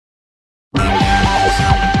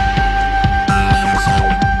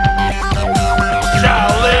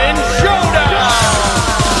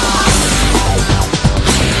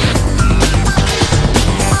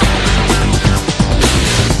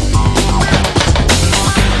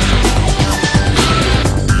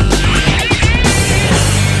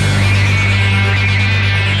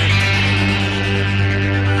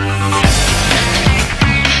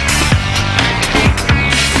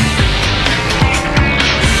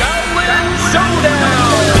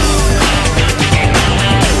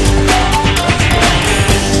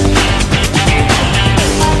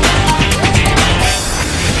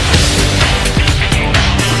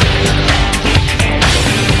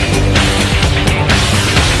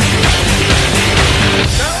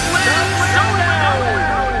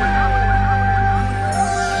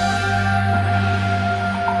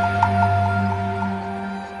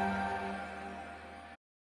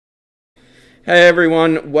Hey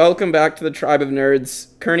everyone, welcome back to the Tribe of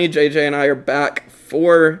Nerds. Kearney, JJ, and I are back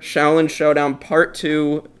for Xiaolin Showdown Part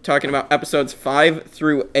 2, talking about episodes 5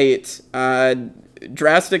 through 8.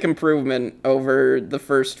 Drastic improvement over the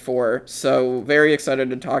first 4, so very excited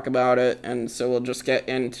to talk about it, and so we'll just get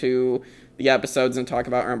into the episodes and talk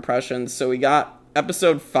about our impressions. So we got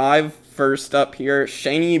episode 5 first up here,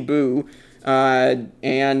 Shani Boo,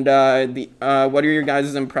 what are your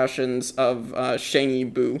guys' impressions of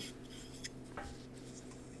Shani Boo?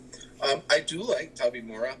 I do like Tubby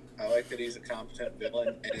Mura. I like that he's a competent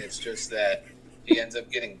villain, and it's just that he ends up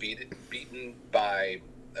getting beaten by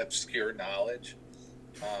obscure knowledge.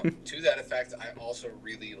 To that effect, I also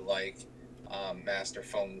really like Master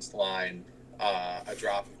Phone's line. A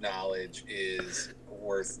drop of knowledge is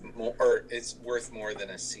worth more, or it's worth more than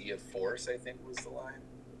a sea of force. I think was the line.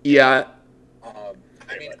 Yeah. I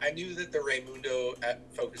knew that the Raymundo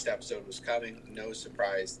focused episode was coming. No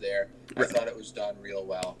surprise there. I Right. thought it was done real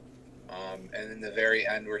well. And in the very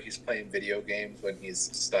end, where he's playing video games when he's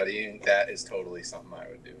studying, that is totally something I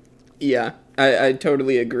would do. Yeah, I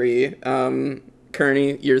totally agree.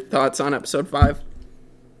 Kearney, your thoughts on episode 5?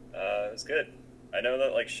 It was good. I know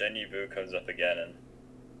that like Shen Yibu comes up again, and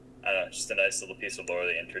I don't know, just a nice little piece of lore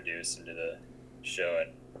they introduced into the show,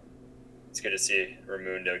 and it's good to see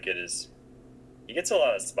Raimundo get his. He gets a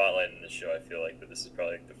lot of spotlight in the show. I feel like, but this is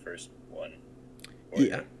probably like the first one.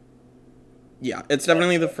 Yeah. Yeah, it's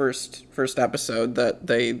definitely the first episode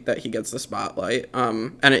that he gets the spotlight.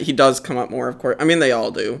 He does come up more, of course. I mean, they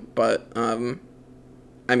all do, but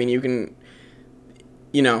I mean, you can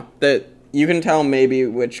tell maybe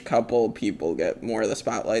which couple people get more of the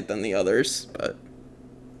spotlight than the others, but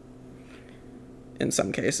in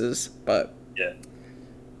some cases, but yeah.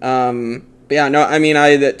 But yeah, no, I mean,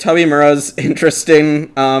 Tubby Mura's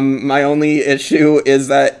interesting. My only issue is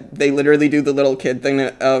that they literally do the little kid thing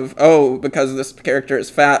of, oh, because this character is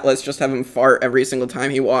fat, let's just have him fart every single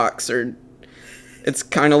time he walks, or it's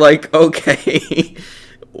kind of like, okay,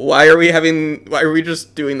 why are we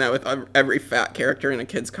just doing that with every fat character in a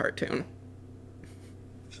kid's cartoon?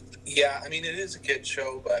 Yeah, I mean, it is a kid's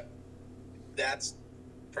show, but that's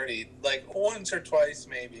pretty, like, once or twice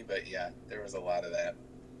maybe, but yeah, there was a lot of that.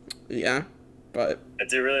 Yeah. But I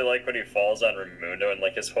do really like when he falls on Raimundo and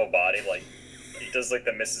like his whole body, like he does like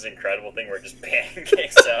the Mrs. Incredible thing where it just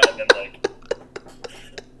pancakes out, and then like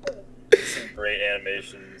some great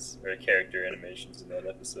animations or character animations in that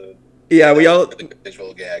episode. Yeah, we all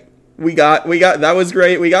visual gag. We got that was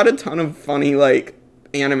great. We got a ton of funny like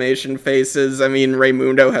animation faces. I mean,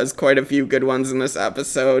 Raimundo has quite a few good ones in this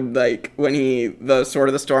episode. Like when the Sword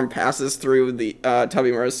of the Storm passes through the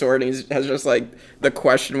Tubby Mura's sword, and he has just like the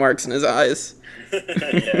question marks in his eyes.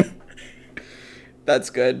 Yeah. That's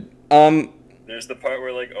good. There's the part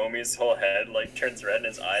where like Omi's whole head like turns red and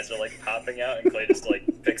his eyes are like popping out, and Clay just like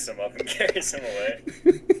picks him up and carries him away.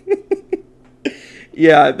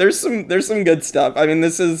 Yeah, there's some good stuff. I mean,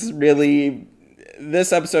 this episode really one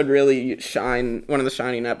of the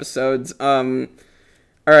shining episodes. All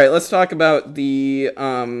right, let's talk about the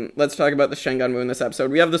Shengan in this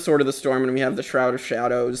episode. We have the Sword of the Storm and we have the Shroud of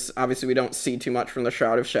Shadows. Obviously, we don't see too much from the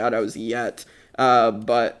Shroud of Shadows yet.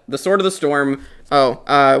 But the Sword of the Storm.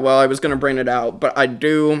 I was gonna bring it out, but I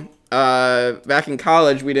do. Back in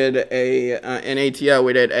college, we did in ATO,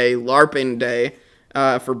 we did a LARPing day,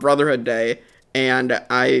 for Brotherhood Day, and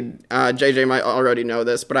JJ might already know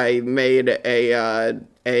this, but I made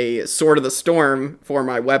a Sword of the Storm for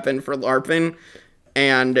my weapon for LARPing,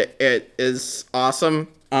 and it is awesome.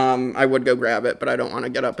 I would go grab it, but I don't want to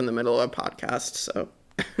get up in the middle of a podcast, so.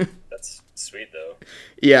 That's sweet though.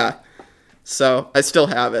 Yeah. So I still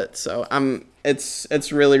have it. So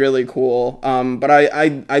it's really, really cool. But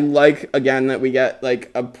I like again that we get like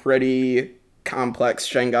a pretty complex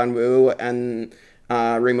Shengan Wu, and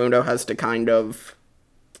Raimundo has to kind of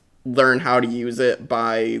learn how to use it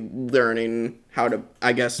by learning how to,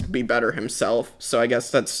 I guess, be better himself. So I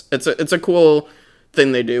guess it's a cool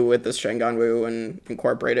thing they do with this Shengan Wu and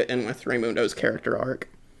incorporate it in with Raimundo's character arc.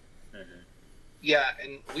 Yeah,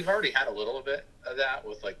 and we've already had a little bit of that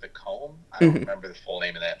with like the comb. I don't remember the full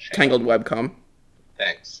name of that. Tangled web comb.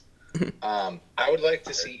 Thanks. I would like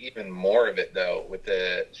to see even more of it though, with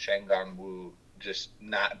the Shengan Wu just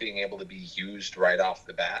not being able to be used right off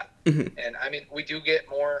the bat. And I mean, we do get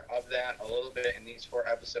more of that a little bit in these 4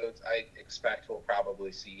 episodes. I expect we'll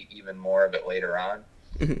probably see even more of it later on.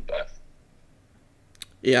 But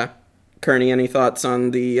yeah, Kearney, any thoughts on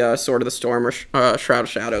the Sword of the Storm or Shroud of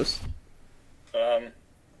Shadows?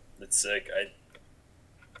 It's sick.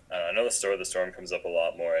 I know the Sword of the Storm comes up a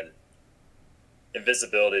lot more, and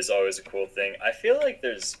invisibility is always a cool thing. I feel like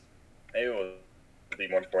there's maybe be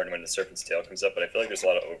more important when the Serpent's Tail comes up, but I feel like there's a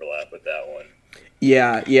lot of overlap with that one.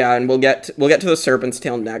 Yeah, and we'll get to the Serpent's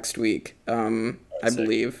Tail next week, I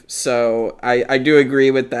believe. So I do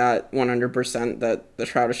agree with that 100% that the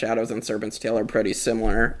Shroud of Shadows and Serpent's Tail are pretty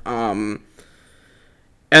similar. And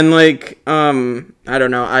like I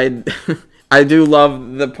don't know, I do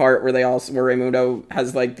love the part where Raimundo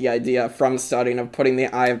has like the idea from studying of putting the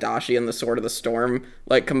Eye of Dashi and the Sword of the Storm,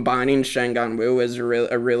 like combining Shengon Wu is a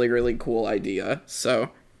really really cool idea.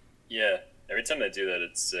 So yeah, every time they do that,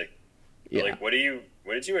 it's sick. Yeah. Like, what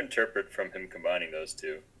did you interpret from him combining those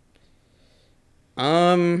two?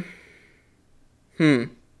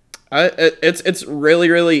 It's really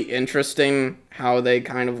really interesting how they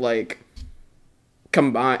kind of like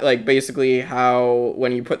combine, like basically how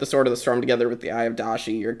when you put the Sword of the Storm together with the Eye of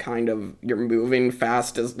Dashi, you're moving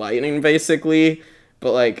fast as lightning basically.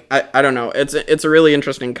 But like I don't know, it's a really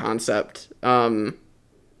interesting concept.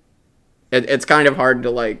 It's kind of hard to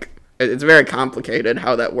like. It's very complicated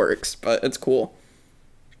how that works, but it's cool.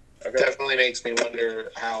 It definitely makes me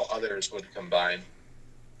wonder how others would combine.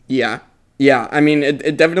 Yeah. I mean,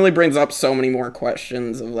 it definitely brings up so many more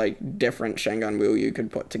questions of like different Shengon Wu you could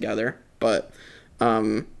put together. But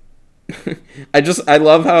I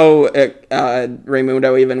love how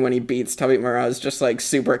Raimundo, even when he beats Tabimura, is just like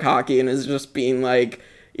super cocky and is just being like,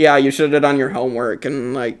 "Yeah, you should have done your homework,"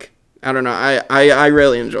 and like I don't know, I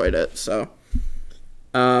really enjoyed it. So.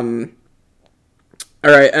 All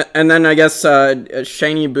right, and then I guess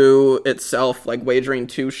Shanyi Bu itself, like wagering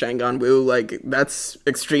 2 Shengon Wu, like that's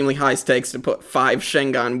extremely high stakes to put 5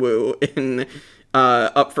 Shengon Wu in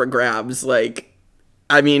up for grabs. Like,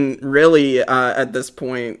 I mean, really, at this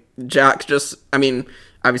point, Jack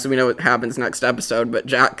obviously we know what happens next episode, but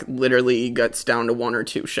Jack literally gets down to 1 or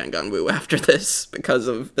 2 Shengon Wu after this because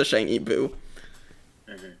of the Shanyi Bu.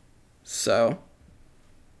 Mm-hmm. So.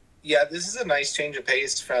 Yeah, this is a nice change of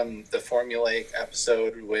pace from the formulaic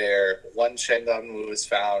episode where 1 Shengon Wu is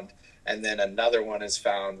found and then another one is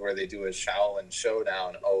found where they do a Xiaolin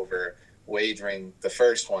Showdown over wagering the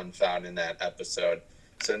first one found in that episode.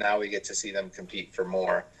 So now we get to see them compete for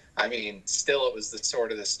more. I mean, still it was the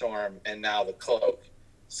Sword of the Storm and now the Cloak.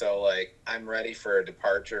 So, like, I'm ready for a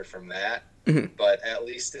departure from that. Mm-hmm. But at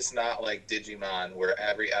least it's not like Digimon where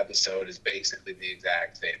every episode is basically the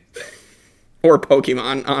exact same thing. Or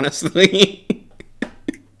Pokemon, honestly.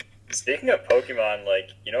 Speaking of Pokemon,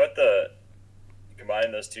 like, you know what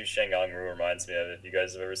combining those 2 Shengon Wu reminds me of? If you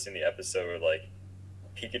guys have ever seen the episode where, like,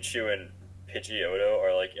 Pikachu and Pidgeotto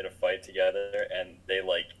are, like, in a fight together, and they,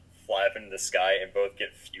 like, fly up into the sky and both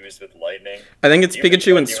get fused with lightning. I think it's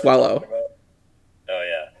Pikachu and Swellow. Oh,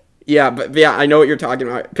 yeah. Yeah, but, yeah, I know what you're talking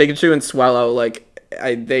about. Pikachu and Swellow, like,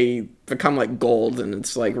 they become, like, gold, and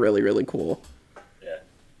it's, like, really, really cool.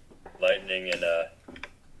 Lightning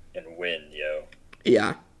and wind, yo.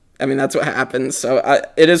 Yeah, I mean that's what happens. So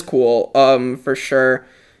it is cool, for sure.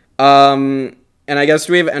 And I guess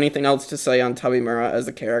do we have anything else to say on Tabimura as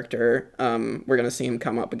a character? We're gonna see him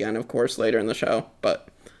come up again, of course, later in the show. But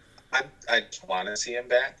I just want to see him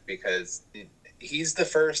back because he's the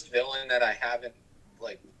first villain that I haven't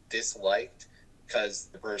like disliked because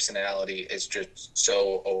the personality is just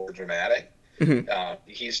so overdramatic. Mm-hmm.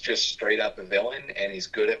 He's just straight up a villain, and he's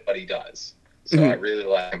good at what he does. So I really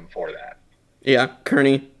like him for that. Yeah,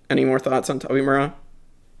 Kearney, any more thoughts on Tabimura?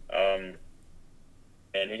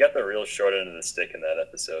 And he got the real short end of the stick in that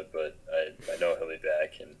episode, but I know he'll be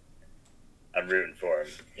back, and I'm rooting for him.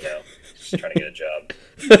 You know, just trying to get a job.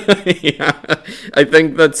 Yeah, I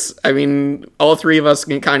think all 3 of us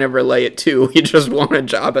can kind of relate too. He just want a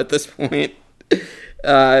job at this point.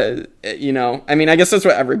 You know, I mean, I guess that's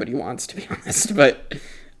what everybody wants, to be honest, but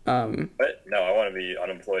no, I want to be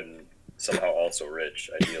unemployed and somehow also rich,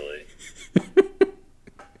 ideally. I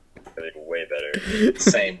think way better.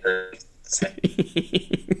 Same person.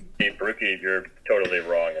 Hey, Brookie, you're totally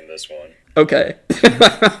wrong in this one. Okay.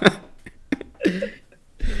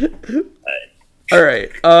 All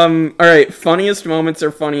right. Funniest moments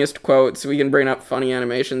or funniest quotes. We can bring up funny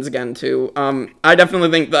animations again too. I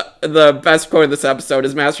definitely think the best quote of this episode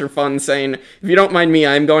is Master Fun saying, "If you don't mind me,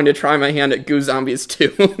 I'm going to try my hand at Goo Zombies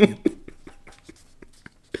 2."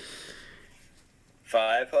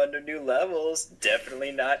 500 new levels.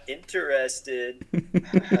 Definitely not interested.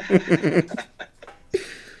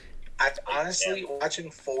 Honestly, watching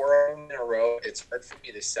 4 of them in a row, it's hard for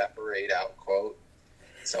me to separate out quote.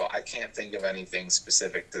 So I can't think of anything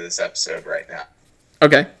specific to this episode right now.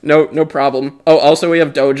 Okay, no problem. Oh, also we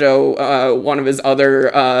have Dojo, one of his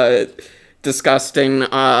other disgusting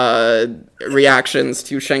reactions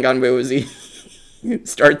to Shengon Wu is he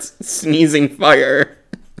starts sneezing fire.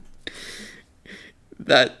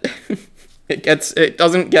 That It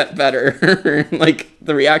doesn't get better. Like,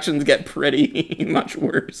 the reactions get pretty much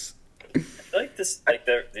worse. I feel like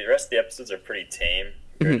the rest of the episodes are pretty tame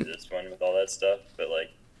compared to this one with all that stuff, but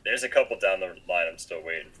like there's a couple down the line I'm still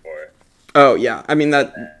waiting for. Oh yeah, I mean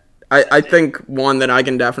I think one that I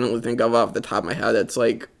can definitely think of off the top of my head. It's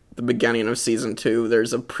like the beginning of season 2.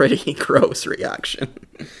 There's a pretty gross reaction.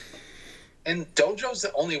 And Dojo's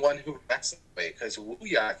the only one who reacts that way, because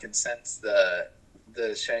Wuya can sense the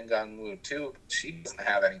Shengang too. She doesn't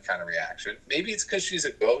have any kind of reaction. Maybe it's because she's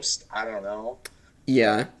a ghost. I don't know.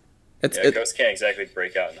 Yeah. Ghosts can't exactly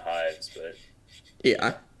break out in hives, but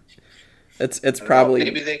yeah. It's probably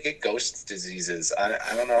maybe they get ghost diseases.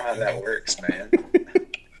 I don't know how that works, man.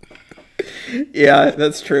 Yeah,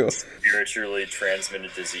 that's true. Spiritually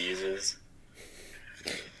transmitted diseases.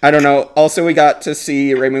 I don't know. Also, we got to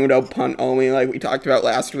see Raimundo punt Omi like we talked about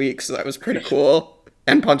last week, so that was pretty cool.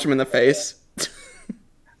 And punch him in the face.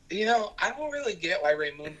 You know, I don't really get why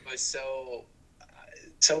Raimundo was so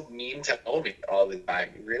mean to Omi all the time.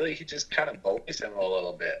 Really, he just kind of bullies him a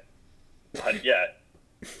little bit. Yeah.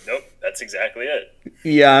 Nope, that's exactly it.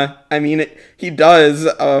 Yeah, I mean, he does.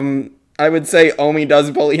 I would say Omi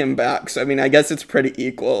does bully him back, so I mean, I guess it's pretty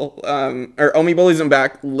equal. Or Omi bullies him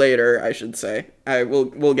back later, I should say.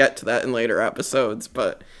 We'll get to that in later episodes,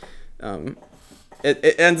 but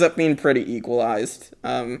it ends up being pretty equalized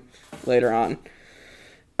later on.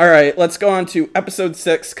 All right, let's go on to episode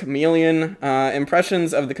 6, Chameleon.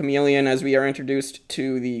 Impressions of the Chameleon as we are introduced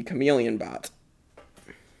to the Chameleon bot.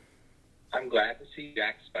 I'm glad to see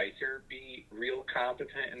Jack Spicer be real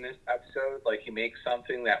competent in this episode. Like, he makes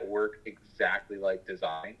something that worked exactly like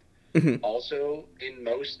designed. Mm-hmm. Also, in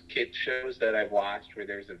most kid shows that I've watched where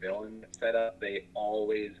there's a villain set up, they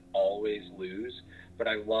always lose. But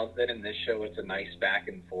I love that in this show it's a nice back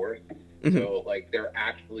and forth. Mm-hmm. So, like, they're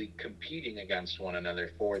actually competing against one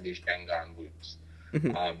another for these Shengon Woods.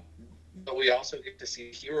 Mm-hmm. But we also get to see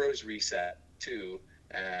Heroes Reset, too,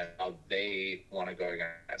 and how they want to go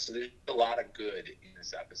against that. So there's a lot of good in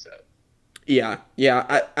this episode. Yeah,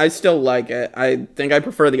 I still like it. I think I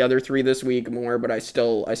prefer the other 3 this week more, but I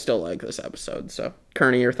still like this episode. So,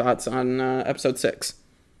 Kearney, your thoughts on episode 6?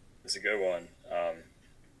 It's a good one.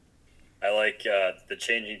 I like the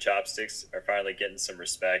changing chopsticks are finally getting some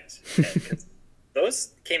respect. And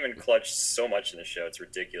those came in clutch so much in the show. It's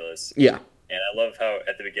ridiculous. Yeah. And I love how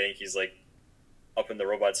at the beginning he's like up in the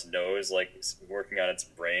robot's nose, like working on its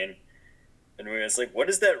brain. And when it's like, what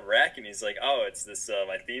is that rack? And he's like, oh, it's this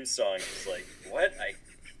my theme song. He's like, what? I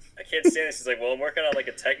can't stand this. He's like, well, I'm working on like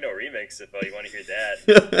a techno remix if you want to hear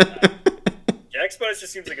that. Jack Spice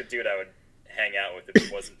just seems like a dude I would hang out with if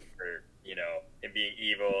it wasn't for, you know, him being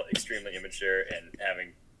evil, extremely immature, and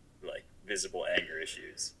having like visible anger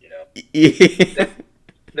issues, you know? Yeah.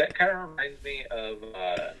 That kind of reminds me of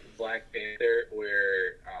Black Panther,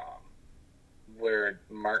 where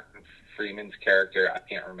Martin Freeman's character, I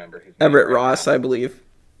can't remember his name. Everett Ross, I believe.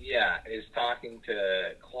 Yeah, is talking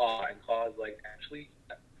to Claw, and Claw's like, actually,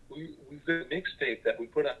 we've got a mixtape that we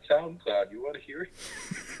put on SoundCloud. You want to hear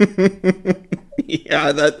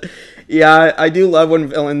it? Yeah, I do love when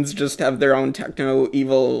villains just have their own techno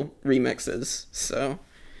evil remixes. So,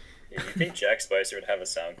 yeah, you think Jack Spicer would have a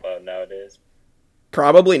SoundCloud nowadays?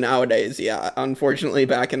 Probably nowadays, yeah. Unfortunately,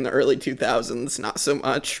 back in the early 2000s, not so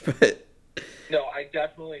much, but... No, I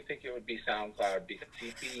definitely think it would be SoundCloud, because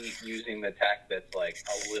he'd be using the tech that's, like,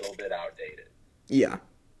 a little bit outdated. Yeah.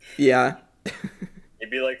 It'd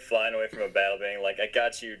be like flying away from a battle being like, I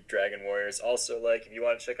got you, Dragon Warriors. Also, like, if you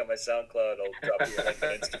want to check out my SoundCloud, I'll drop you a link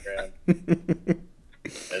on Instagram.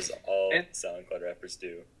 As all SoundCloud rappers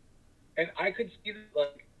do. And I could see,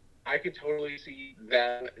 like, I could totally see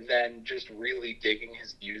them then just really digging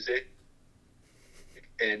his music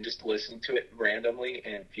and just listening to it randomly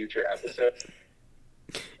in future episodes. Like,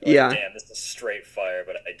 yeah. Damn, this is straight fire,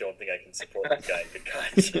 but I don't think I can support this guy in good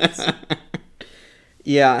conscience.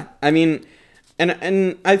 Yeah, I mean,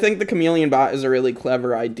 and I think the Chameleon bot is a really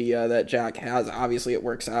clever idea that Jack has. Obviously, it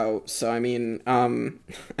works out. So, I mean,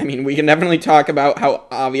 we can definitely talk about how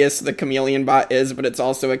obvious the Chameleon bot is, but it's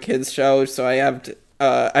also a kids show, so I have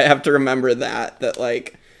to remember that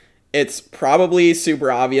like, it's probably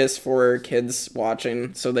super obvious for kids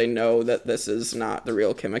watching, so they know that this is not the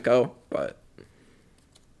real Kimiko, but...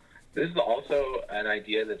 This is also an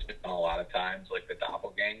idea that's been done a lot of times, like the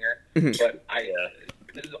doppelganger, but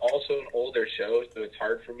this is also an older show, so it's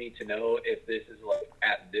hard for me to know if this is, like,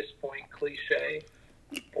 at this point cliche,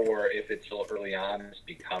 or if it's still early on and it's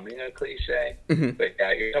becoming a cliche. But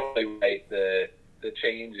yeah, you're totally right. The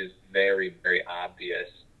change is very, very obvious.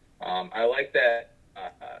 I like that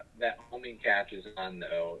that homing catches on,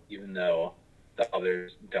 though, even though the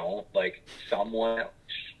others don't. Like, someone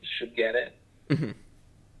should get it. Mm-hmm.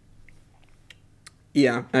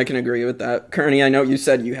 Yeah, I can agree with that. Kearney, I know you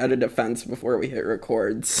said you had a defense before we hit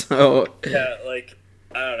record, so... Yeah, like,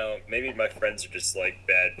 I don't know, maybe my friends are just, like,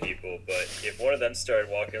 bad people, but if one of them started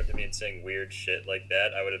walking up to me and saying weird shit like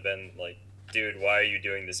that, I would have been like, dude, why are you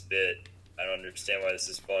doing this bit? I don't understand why this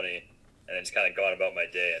is funny. And I just kind of gone about my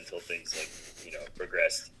day until things, like, you know,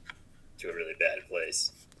 progressed to a really bad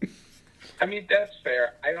place. I mean, that's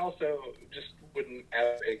fair. I also just wouldn't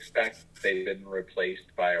ever expect they've been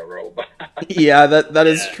replaced by a robot. Yeah, that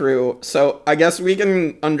is true. So I guess we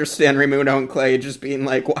can understand Raimundo and Clay just being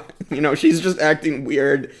like, you know, she's just acting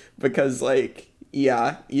weird because, like,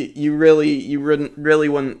 yeah, you really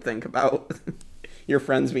wouldn't think about your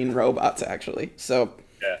friends being robots, actually. So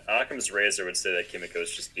yeah, Occam's razor would say that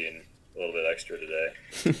Kimiko's just being a little bit extra today.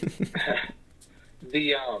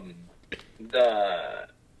 The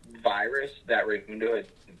virus that Raimundo had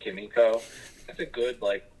in Kimiko, that's a good,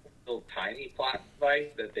 like, little tiny plot device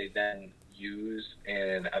that they then use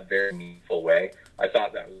in a very meaningful way. I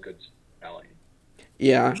thought that was good spelling.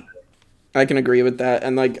 Yeah, I can agree with that.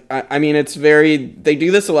 And, like, I mean, it's very... They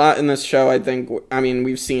do this a lot in this show, I think. I mean,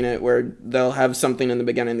 we've seen it where they'll have something in the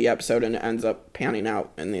beginning of the episode and it ends up panning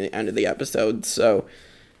out in the end of the episode. So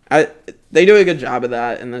they do a good job of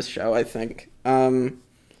that in this show, I think.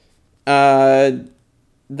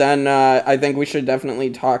 Then I think we should definitely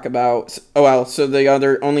talk about... Oh, well, so the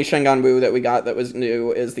only Shengon that we got that was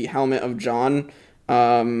new is the Helmet of John.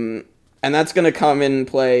 And that's going to come in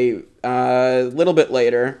play a little bit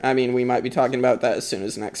later. I mean, we might be talking about that as soon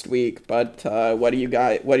as next week. But what are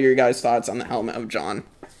your guys' thoughts on the Helmet of John?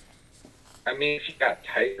 I mean, if you got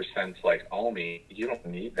tiger sense like Omi, you don't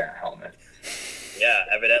need that helmet. Yeah,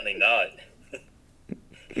 evidently not.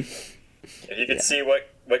 If you could see what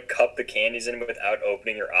cup the candy's in without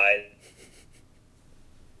opening your eye,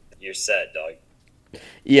 you're set, dog.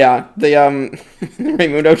 Yeah, the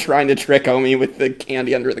Raimundo trying to trick Omi with the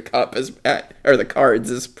candy under the cup or the cards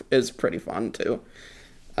is pretty fun too.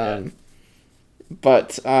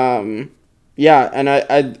 But yeah, and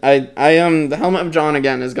I the Helmet of John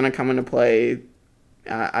again is gonna come into play.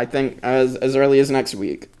 I think as early as next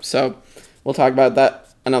week. So we'll talk about that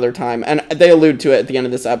another time. And they allude to it at the end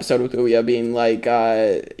of this episode with Ouya being like,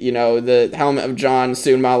 you know, the Helmet of John,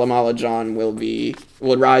 soon Mala Mala John will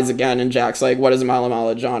rise again. And Jack's like, what is Mala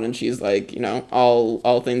Mala John? And she's like, you know,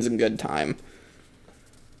 all things in good time.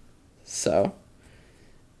 So,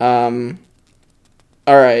 all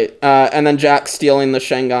right. And then Jack stealing the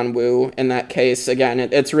Shengon Wu in that case. Again,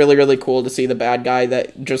 it's really, really cool to see the bad guy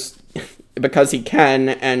that just... because he can,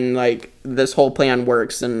 and, like, this whole plan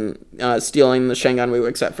works, and stealing the Shengon Wu,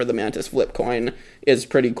 except for the Mantis flip coin, is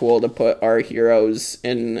pretty cool to put our heroes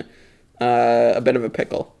in a bit of a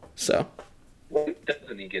pickle, so. Why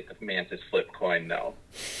doesn't he get the Mantis flip coin, though?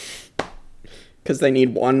 Because they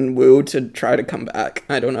need one Wu to try to come back.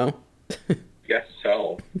 I don't know. Guess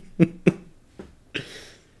so.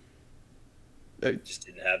 Just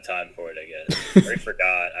didn't have time for it, I guess. Or he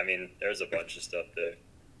forgot. I mean, there's a bunch of stuff there.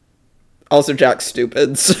 Also, Jack's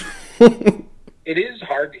stupid, so. It is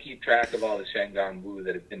hard to keep track of all the Shengon Wu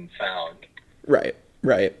that have been found. Right.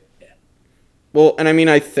 Yeah. Well, and I mean,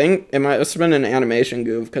 I think it might have been an animation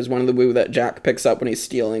goof, because one of the Wu that Jack picks up when he's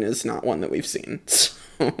stealing is not one that we've seen. So.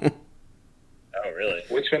 Oh, really?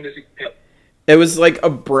 Which one does he pick? It was like a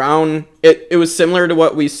brown... It was similar to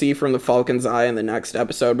what we see from the Falcon's Eye in the next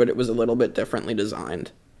episode, but it was a little bit differently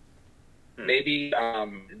designed. Maybe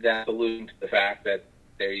that's alluding to the fact that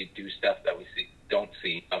they do stuff that we don't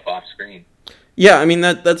see off screen. Yeah, I mean,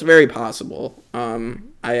 that's very possible.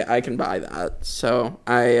 I can buy that. So,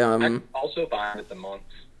 I'm also buying that the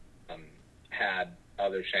monks had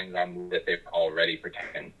other Shengon that they've already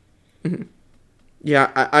protecting. Mm-hmm.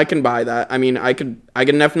 Yeah, I can buy that. I mean, I can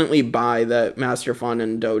definitely buy that Master Fun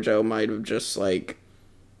and Dojo might have just, like,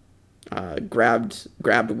 grabbed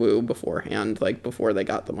Wu beforehand, like, before they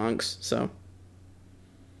got the monks, so.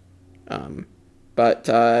 But,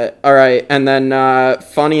 alright, and then,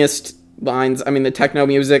 funniest lines, I mean, the techno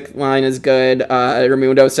music line is good.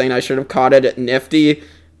 Raimundo saying I should have caught it at Nifty.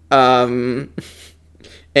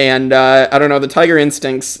 And, I don't know, the Tiger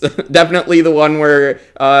Instincts, definitely the one where,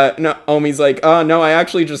 no, Omi's like, oh, no, I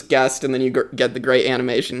actually just guessed, and then you get the great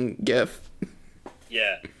animation gif.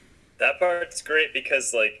 Yeah, that part's great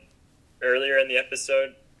because, like, earlier in the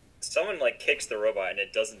episode, someone, like, kicks the robot and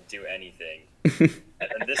it doesn't do anything. And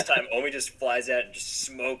then this time, Omi just flies out and just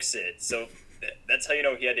smokes it. So that's how you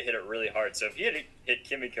know he had to hit it really hard. So if he had hit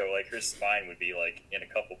Kimiko, like, her spine would be, like, in a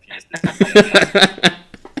couple pieces.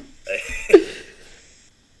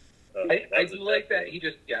 I do like that he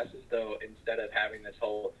just guesses, though, instead of having this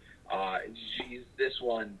whole, she's this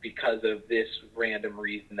one because of this random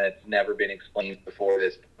reason that's never been explained before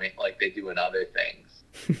this point, like they do in other things.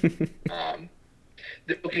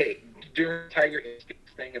 Okay, during Tiger Instinct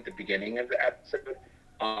thing at the beginning of the episode,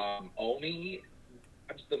 Omi,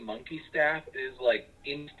 the monkey staff, is like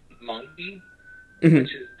instant monkey,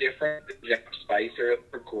 which is different than Jack Spicer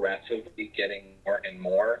progressively getting more and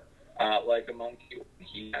more like a monkey when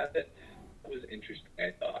he has it. It was interesting,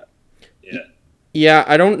 I thought. Yeah,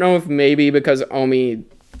 I don't know if maybe because Omi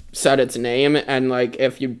said its name, and like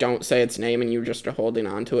if you don't say its name and you're just holding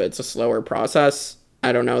on to it, it's a slower process.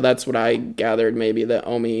 I don't know. That's what I gathered. Maybe that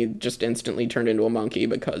Omi just instantly turned into a monkey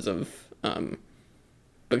because of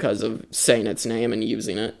saying its name and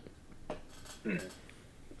using it.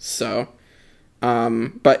 So,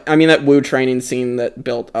 but I mean that Wu training scene that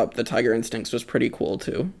built up the Tiger Instincts was pretty cool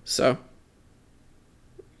too. So,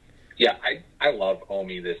 yeah, I love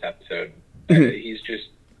Omi this episode. He's just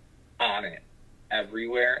on it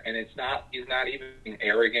everywhere, and he's not even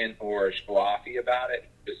arrogant or show-offy about it.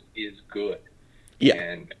 It just is good. Yeah,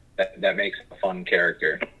 and that makes a fun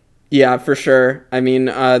character. Yeah, for sure. I mean,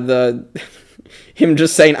 him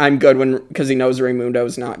just saying I'm good because he knows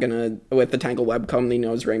Raymundo's not gonna, with the Tangle Webcom, he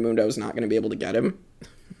knows Raymundo's not gonna be able to get him.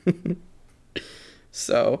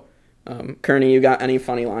 So, Kearney, you got any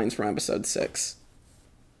funny lines from episode 6?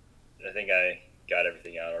 I think I got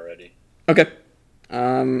everything out already. Okay.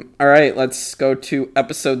 All right, let's go to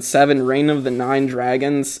episode 7, Reign of the Nine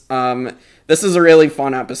Dragons. This is a really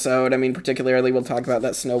fun episode. I mean, particularly we'll talk about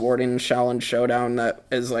that snowboarding Xiaolin Showdown that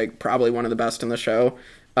is like probably one of the best in the show.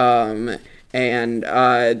 And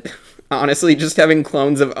honestly, just having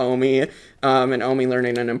clones of Omi, and Omi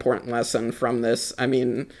learning an important lesson from this. I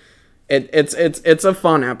mean, it's a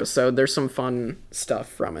fun episode. There's some fun stuff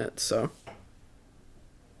from it. So.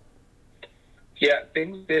 Yeah,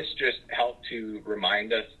 things this just help to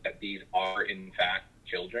remind us that these are in fact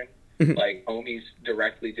children. Like, Omi's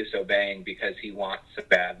directly disobeying because he wants so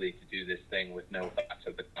badly to do this thing with no thoughts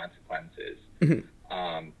of the consequences.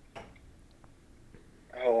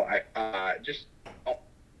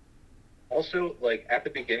 Also, like, at the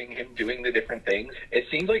beginning, him doing the different things, it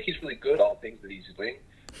seems like he's really good at all things that he's doing.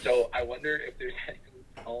 So I wonder if there's anything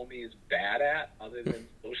Omi is bad at other than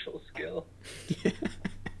social skill.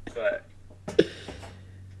 But...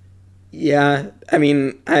 Yeah, I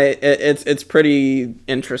mean, it's pretty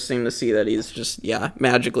interesting to see that he's just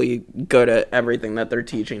magically good at everything that they're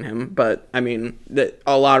teaching him. But I mean,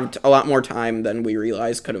 a lot more time than we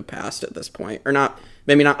realize could have passed at this point, or not.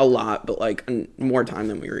 Maybe not a lot, but like more time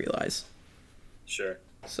than we realize. Sure.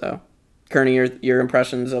 So, Kearney, your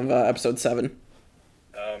impressions of episode 7?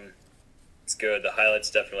 It's good. The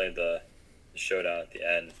highlight's definitely the showdown at the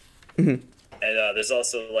end, and there's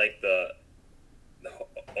also like the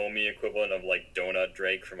Omi equivalent of like Donut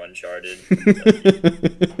Drake from Uncharted.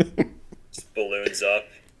 Just balloons up,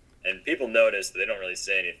 and people notice, but they don't really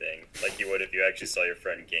say anything, like you would if you actually saw your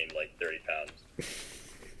friend gain like 30 pounds.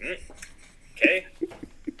 Okay.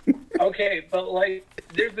 Okay, but like,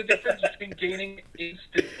 there's a difference between gaining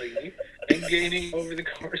instantly and gaining over the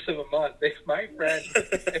course of a month. If my friend,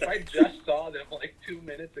 if I just saw them like 2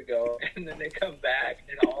 minutes ago, and then they come back,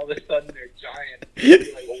 and all of a sudden they're giant, I'd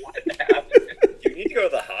be like, well, what happened? You need to go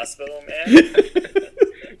to the hospital, man.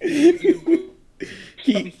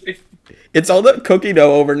 It's all that cookie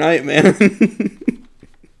dough overnight, man.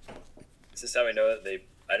 This is how we know that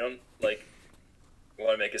I don't like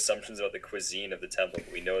want to make assumptions about the cuisine of the temple,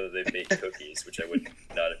 but we know that they make cookies, which I would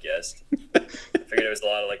not have guessed. I figured it was a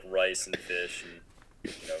lot of like rice and fish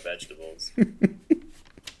and vegetables.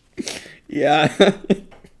 Yeah.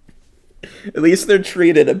 At least they're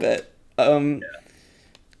treated a bit. Yeah.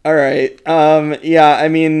 All right. Yeah, I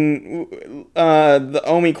mean, the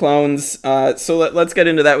Omi clones. So let's get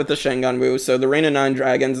into that with the Shenganwu. So the Reign of Nine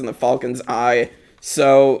Dragons and the Falcon's Eye.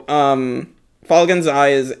 So, Falcon's Eye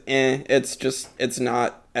is it's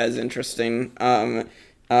not as interesting. The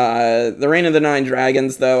Reign of the Nine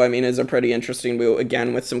Dragons, though, I mean, is a pretty interesting move,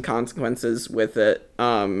 again, with some consequences with it.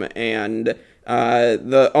 And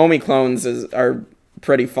the Omi clones are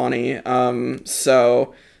pretty funny.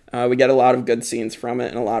 So we get a lot of good scenes from it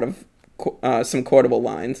and a lot of some quotable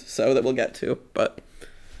lines, so that we'll get to. But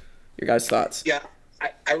your guys' thoughts? Yeah,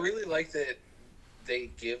 I really like that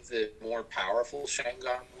they give the more powerful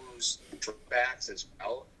Shenganwu's drawbacks as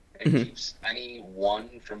well, and keeps any one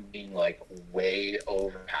from being like way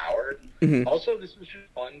overpowered. Also, this was just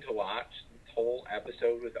fun to watch. This whole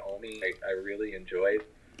episode with Omi, I really enjoyed.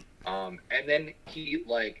 And then he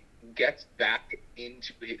like gets back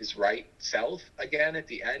into his right self again at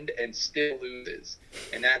the end and still loses.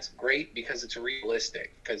 And that's great because it's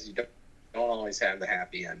realistic, because you don't always have the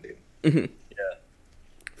happy ending. Mm-hmm. Yeah.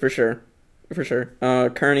 For sure.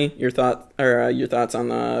 Kearney, your thoughts on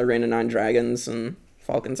the Reign of Nine Dragons and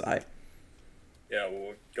Falcon's Eye? Yeah,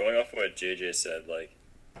 well, going off of what JJ said, like,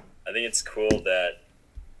 I think it's cool that,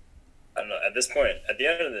 I don't know, at this point, at the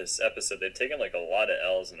end of this episode, they've taken, like, a lot of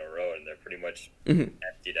L's in a row, and they're pretty much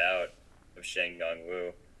emptied out of Shang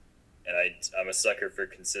Wu. And I'm a sucker for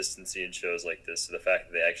consistency in shows like this, so the fact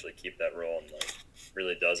that they actually keep that role and, like,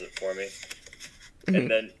 really does it for me. Mm-hmm.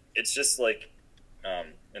 And then it's just, like,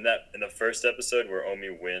 in the first episode where Omi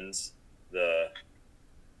wins the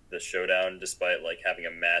showdown despite like having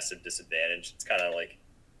a massive disadvantage, it's kind of like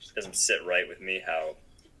it doesn't sit right with me how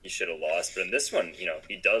he should have lost. But in this one, you know,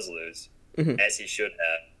 he does lose as he should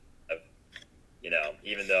have. You know,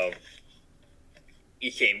 even though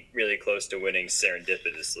he came really close to winning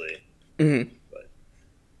serendipitously. Mm-hmm. But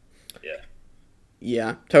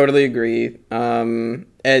yeah, totally agree. And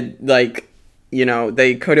like, you know,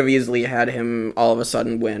 they could have easily had him all of a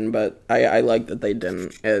sudden win, but I like that they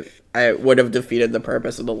didn't. It would have defeated the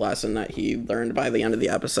purpose of the lesson that he learned by the end of the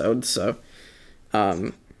episode. So, yeah,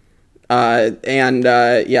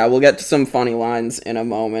 we'll get to some funny lines in a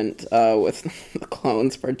moment with the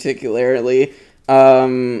clones particularly.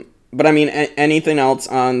 But I mean, anything else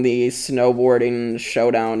on the snowboarding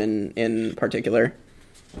showdown in particular?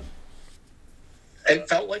 It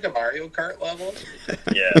felt like a Mario Kart level.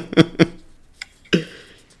 Yeah.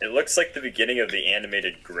 It looks like the beginning of the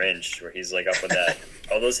animated Grinch, where he's like up on that.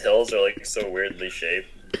 All those hills are like so weirdly shaped.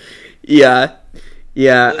 Yeah.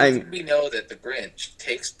 We know that the Grinch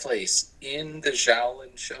takes place in the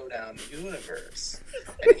Xiaolin Showdown universe,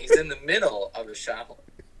 and he's in the middle of a Xiaolin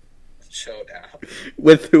Showdown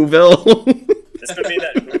with Whoville. This would mean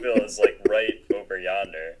that Whoville is like right over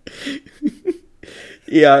yonder.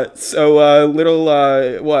 Yeah. So little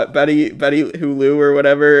Betty Hulu or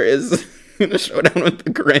whatever is in a showdown with the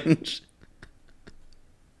Grinch.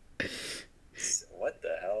 What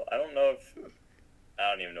the hell? I don't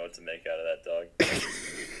even know what to make out of that dog.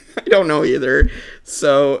 I don't know either.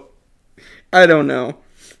 So, I don't know.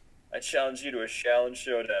 I challenge you to a Xiaolin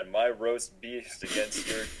Showdown. My roast beef against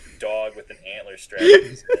your dog with an antler strapped to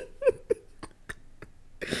his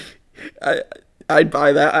head. I'd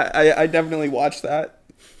buy that. I definitely watch that.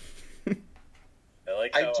 I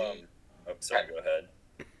like how... sorry, go ahead.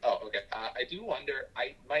 Oh, okay. I do wonder,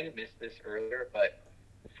 I might have missed this earlier, but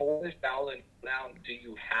for the Xiaolin Showdown, do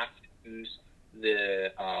you have to use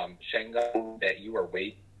the Shengon that you are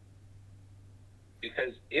waiting?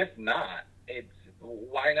 Because if not,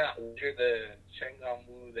 why not order the Shengon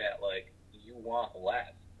Wu that, like, you want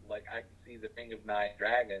less? Like, I can see the Ring of Nine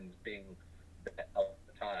Dragons being that of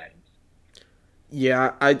the times.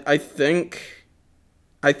 Yeah, I think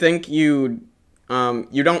you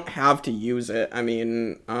don't have to use it. I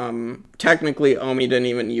mean, technically Omi didn't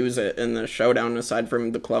even use it in the showdown aside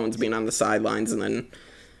from the clones being on the sidelines and then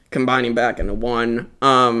combining back into one.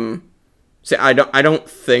 So I don't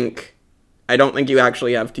think you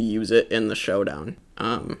actually have to use it in the showdown.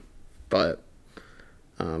 But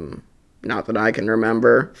not that I can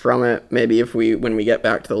remember from it. Maybe when we get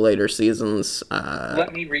back to the later seasons.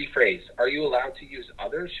 Let me rephrase. Are you allowed to use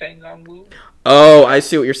other Shengon Wu? Oh, I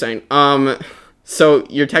see what you're saying. So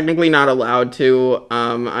you're technically not allowed to.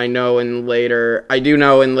 I do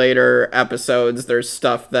know in later episodes there's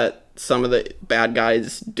stuff that some of the bad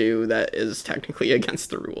guys do that is technically against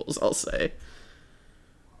the rules, I'll say.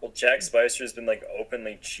 Well, Jack Spicer's been like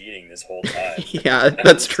openly cheating this whole time. Yeah,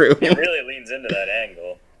 that's true. He really leans into that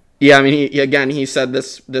angle. Yeah, I mean, he said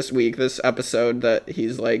this episode that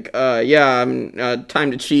he's like, I'm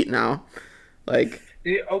time to cheat now. Like,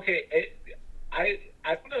 okay, I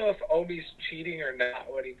don't know if Omi's cheating or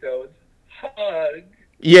not when he goes, hug.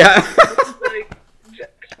 Yeah. Like,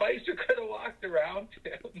 Jack Spicer could have walked around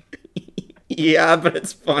him. Yeah, but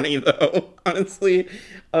it's funny though. Honestly,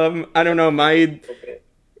 I don't know.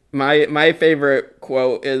 My favorite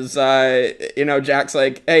quote is, Jack's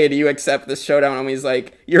like, "Hey, do you accept this showdown?" And he's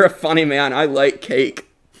like, "You're a funny man. I like cake."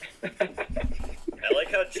 I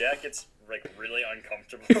like how Jack gets like really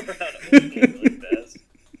uncomfortable around Omi really fast.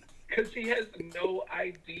 Because he has no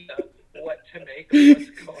idea what to make of what's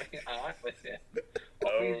going on with him.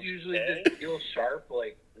 Okay. He's usually this real sharp,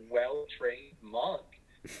 like, well-trained monk.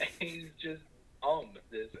 And he's just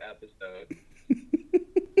this episode.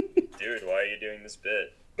 Dude, why are you doing this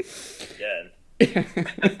bit? Again.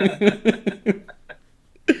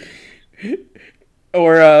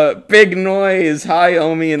 Or big noise, hi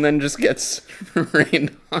Omi, and then just gets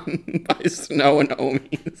rained on by snow and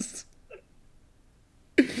Omis.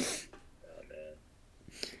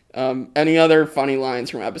 Oh, man. Any other funny lines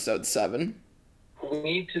from episode 7? We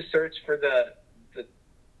need to search for the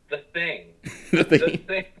thing. The The thing.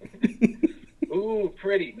 thing. Ooh,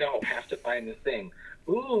 pretty. No, have to find the thing.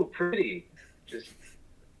 Ooh, pretty. Just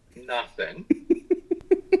nothing.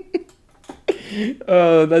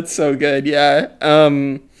 Oh, that's so good. Yeah. All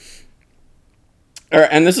right,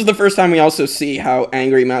 and this is the first time we also see how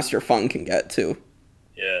angry Master Fung can get too.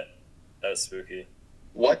 Yeah, that was spooky.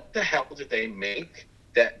 What the hell did they make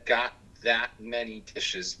that got that many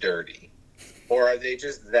dishes dirty? Or are they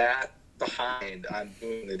just that behind on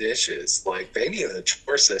doing the dishes? Like, they need a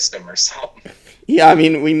chore system or something. Yeah, I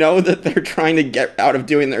mean, we know that they're trying to get out of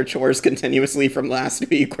doing their chores continuously from last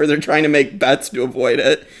week, where they're trying to make bets to avoid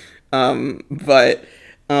it. But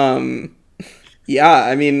yeah,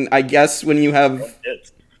 I mean, I guess when you have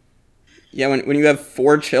when you have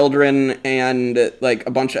 4 children and like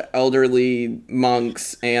a bunch of elderly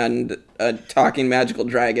monks and a talking magical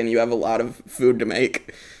dragon, you have a lot of food to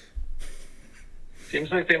make. Seems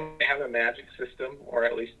like they might have a magic system, or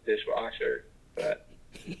at least dishwasher, but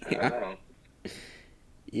I don't know. I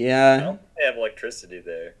Yeah. don't think they have electricity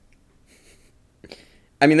there.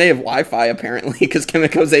 I mean, they have Wi-Fi apparently because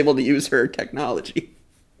Kimiko's able to use her technology.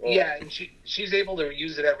 Well, Yeah, and she's able to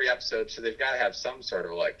use it every episode, so they've got to have some sort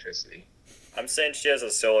of electricity. I'm saying she has a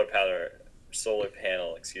solar panel,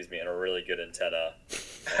 and a really good antenna,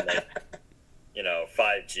 and like,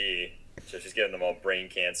 5G. So she's giving them all brain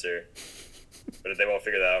cancer, but they won't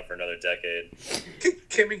figure that out for another decade.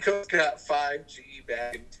 Kimiko's got 5G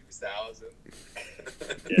back in 2000.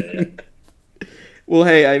 Yeah. Well,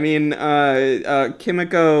 hey, I mean,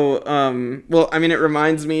 Kimiko, well, I mean, it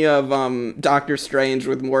reminds me of Doctor Strange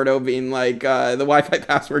with Mordo being like, the Wi-Fi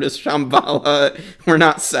password is Shambhala, we're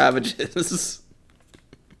not savages.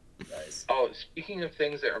 Nice. Oh, speaking of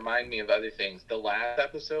things that remind me of other things, the last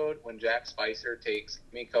episode when Jack Spicer takes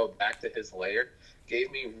Kimiko back to his lair gave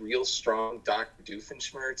me real strong Dr.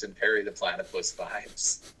 Doofenshmirtz and Perry the Platypus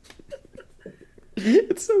vibes.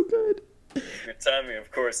 It's so good. Your timing, of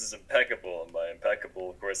course, is impeccable, and by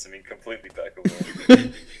impeccable, of course, I mean completely impeccable.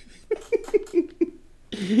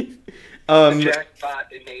 Jackpot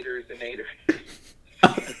innators.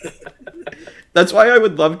 That's why I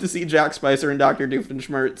would love to see Jack Spicer and Dr.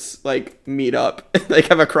 Doofenshmirtz, like, meet up. Like,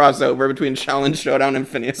 have a crossover between Xiaolin Showdown and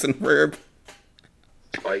Phineas and Ferb.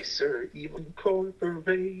 Spicer, even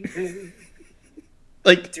Incorporated.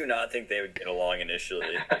 Like, I do not think they would get along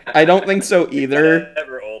initially. I don't think so either.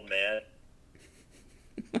 Whatever, old man.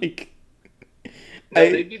 Like, No,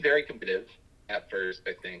 they'd be very competitive at first,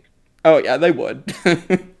 I think. oh yeah, they would.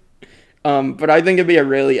 But I think it'd be a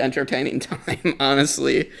really entertaining time,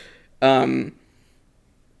 honestly. But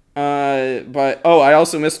I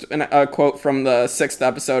also missed a quote from the 6th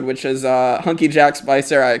episode, which is Hunky Jack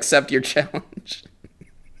Spicer, I accept your challenge.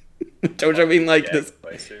 Dojo being like Jack this.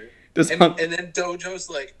 Spicer. And then Dojo's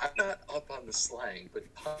like, I'm not up on the slang, but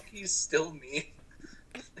Punky's still me.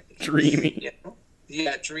 Dreamy.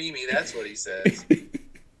 Yeah, dreamy, that's what he says.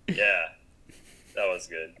 Yeah, that was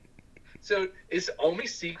good. So is Omi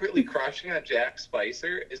secretly crushing on Jack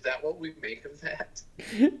Spicer? Is that what we make of that?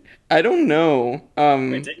 I don't know.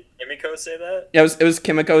 Wait, did Kimiko say that? Yeah, it was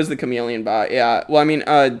Kimiko's the chameleon bot. Yeah. Well, I mean,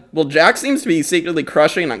 Jack seems to be secretly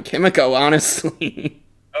crushing on Kimiko, honestly.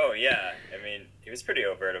 Oh, yeah. I mean, he was pretty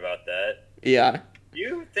overt about that. Yeah. Do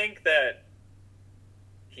you think that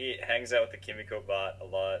he hangs out with the Kimiko bot a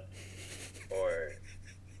lot? Or...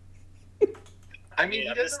 I mean, he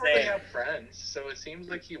I'm doesn't just really saying. have friends, so it seems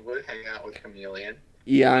like he would hang out with Chameleon.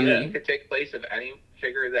 Yeah, I It mean, could take place of any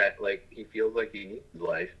figure that, like, he feels like he needs in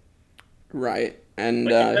life. right. And,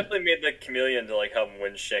 Like, he definitely made the chameleon to, like, help him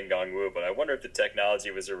win Shengang Wu, but I wonder if the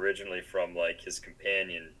technology was originally from, like, his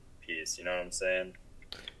companion piece, you know what I'm saying?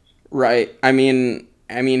 right. I mean,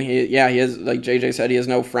 he has, like JJ said, he has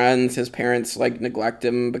no friends. His parents, like, neglect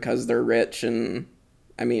him because they're rich, and,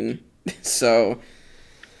 I mean, so,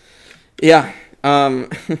 yeah. All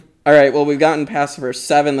right, well, we've gotten past verse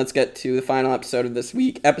 7. Let's get to the final episode of this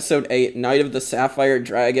week. Episode 8, Night of the Sapphire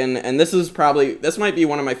Dragon. And this might be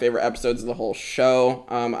one of my favorite episodes of the whole show.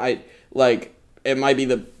 It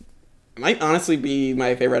might honestly be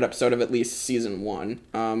my favorite episode of at least season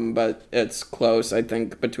 1. But it's close, I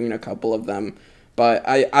think, between a couple of them. But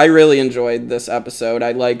I really enjoyed this episode.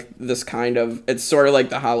 I like this kind of, it's sort of like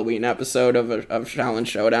the Halloween episode of Xiaolin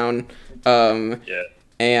Showdown. Yeah.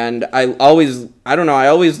 And I always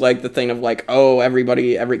like the thing of like, oh,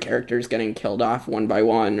 every character is getting killed off one by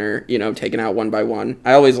one or, taken out one by one.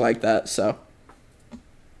 I always like that, so.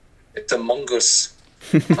 It's a mongoose.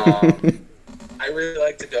 I really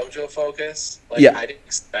like the dojo focus. Like, Yeah. I didn't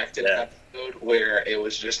expect an episode where it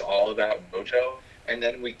was just all about dojo, and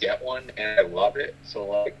then we get one, and I love it. So,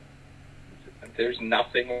 like, there's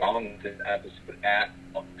nothing wrong with this episode at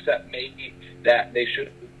all, except maybe that they should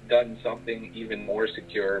have done something even more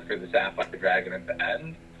secure for the Sapphire Dragon at the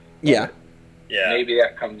end. Yeah. Yeah. Maybe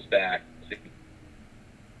that comes back.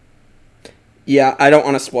 Yeah, I don't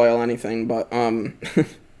want to spoil anything, but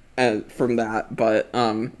from that, but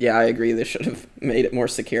yeah, I agree they should have made it more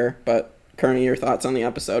secure. But Kearney, your thoughts on the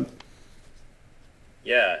episode?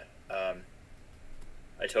 Yeah,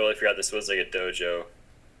 I totally forgot this was like a dojo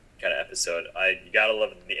kind of episode. You gotta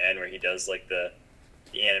love the end where he does like the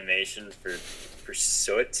animation for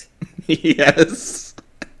Soot. Yes.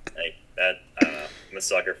 Like that, I don't know. I'm a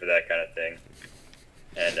sucker for that kind of thing.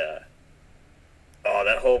 And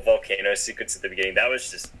that whole volcano sequence at the beginning, that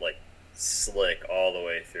was just like slick all the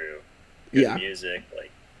way through. Good music,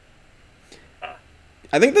 like.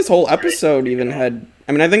 I think this whole episode even had.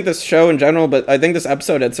 I mean, I think this show in general, but I think this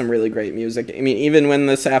episode had some really great music. I mean, even when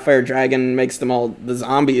the Sapphire Dragon makes them all the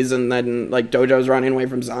zombies, and then like Dojo's running away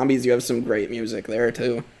from zombies, you have some great music there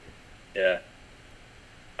too. Yeah.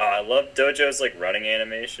 I love Dojo's like running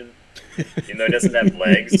animation. Even though he doesn't have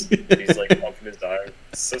legs, he's like pumping his arm.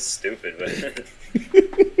 It's so stupid, but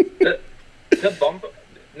the bump,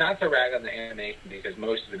 not to rag on the animation because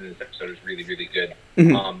most of it in this episode is really, really good.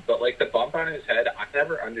 But like the bump on his head, I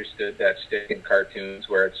never understood that stick in cartoons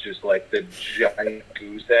where it's just like the giant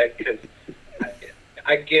goose egg. Because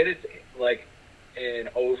I get it, like an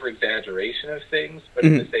over exaggeration of things, but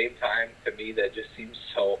at the same time, to me, that just seems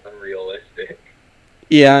so unrealistic.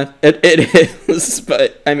 Yeah, it is,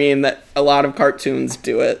 but I mean that a lot of cartoons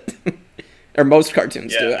do it, or most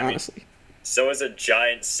cartoons do it, honestly. So is a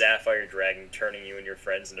giant sapphire dragon turning you and your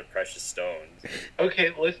friends into precious stones.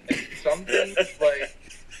 Okay, listen, some things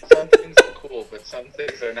are cool, but some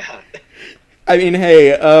things are not. I mean,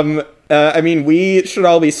 hey, I mean, we should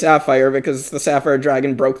all be Sapphire because the Sapphire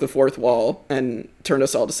Dragon broke the fourth wall and turned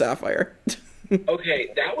us all to Sapphire. Okay,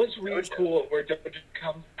 that was really cool where Dojo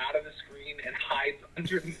comes out of the screen and hides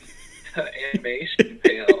underneath the animation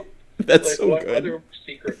panel. That's like, so what good. other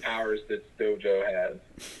secret powers does Dojo have?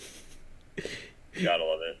 You gotta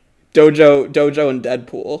love it. Dojo and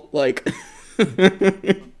Deadpool, like. I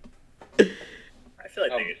feel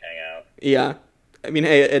like they could hang out. Yeah. I mean,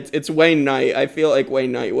 hey, it's Wayne Knight. I feel like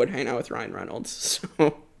Wayne Knight would hang out with Ryan Reynolds. So.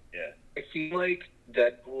 Yeah. I feel like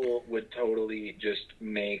Deadpool would totally just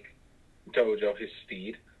make Dojo his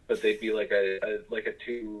steed, but they'd be like a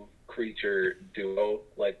two creature duo,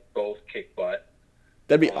 like both kick butt.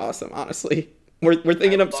 That'd be awesome, honestly. We're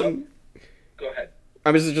thinking up some. Go ahead.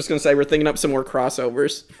 I was just gonna say we're thinking up some more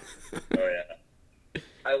crossovers. Oh yeah.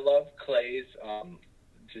 I love Clay's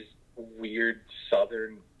just weird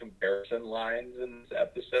Southern comparison lines in this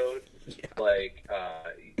episode. Yeah. Like,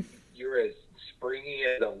 you're as springy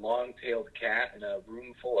as a long-tailed cat in a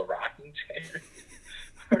room full of rocking chairs,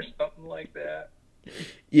 or something like that.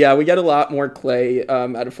 Yeah, we get a lot more Clay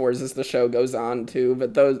metaphors as the show goes on too,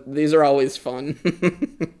 but these are always fun.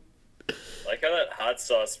 Like how that hot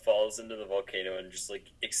sauce falls into the volcano and just like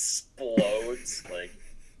explodes. Like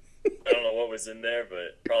I don't know what was in there,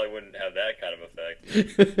 but probably wouldn't have that kind of effect.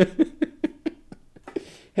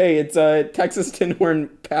 Hey, it's Texas Tin Horn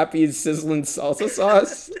Pappy's sizzling salsa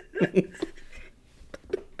sauce.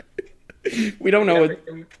 We don't know what.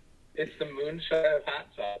 It's the moonshine of hot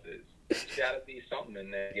sauces. There's got to be something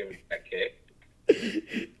in there to give it that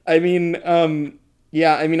kick. I mean,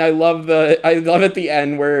 yeah. I mean, I love at the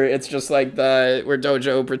end where it's just like where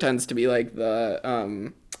Dojo pretends to be like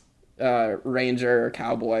the ranger or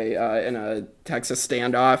cowboy in a Texas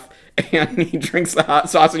standoff, and he drinks the hot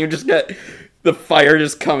sauce, and you just get the fire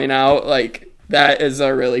just coming out. Like that is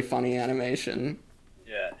a really funny animation.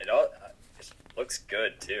 Yeah, it looks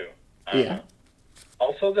good too. Yeah.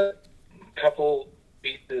 Also, the couple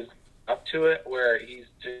pieces up to it where he's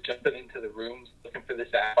just jumping into the rooms looking for the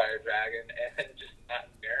Sapphire Dragon and just not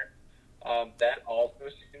there. That also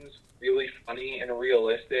seems really funny and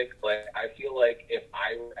realistic. Like, I feel like if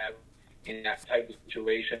I were ever in that type of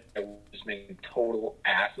situation, I would just make a total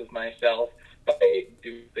ass of myself by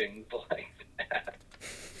doing things like that.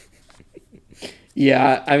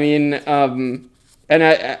 Yeah, I mean, and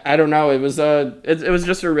I don't know. It was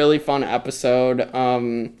just a really fun episode.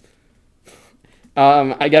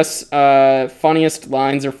 I guess funniest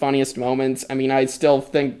lines or funniest moments. I mean, I still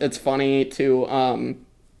think it's funny to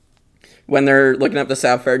when they're looking at the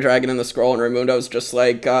Sapphire Dragon and the scroll, and Raimundo's just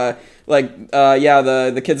like yeah,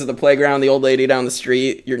 the kids at the playground, the old lady down the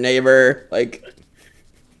street, your neighbor, like.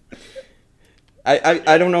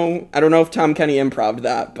 I don't know. I don't know if Tom Kenny improv'd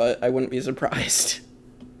that, but I wouldn't be surprised.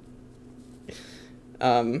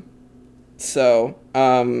 I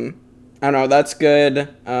don't know. That's good.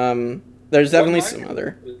 There's definitely some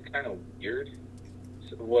other. Was kind of weird.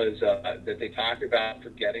 Was that they talked about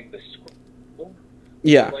forgetting the scroll?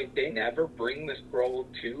 Yeah. Like they never bring the scroll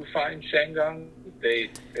to find Shengang. They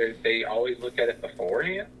always look at it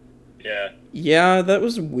beforehand. Yeah. Yeah, that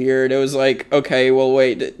was weird. It was like, okay, well,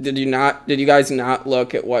 wait, did you guys not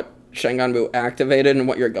look at what Shenganbu activated and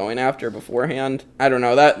what you're going after beforehand? I don't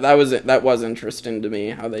know. That was interesting to me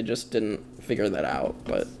how they just didn't figure that out,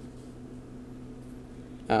 but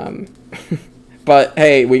but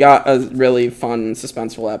hey, we got a really fun,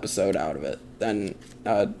 suspenseful episode out of it. Then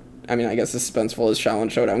I mean, I guess as suspenseful as Xiaolin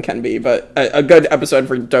Showdown can be, but a good episode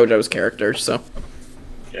for Dojo's character, so.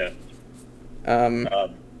 Yeah.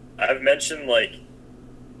 I've mentioned, like,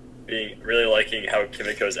 really liking how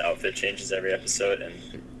Kimiko's outfit changes every episode,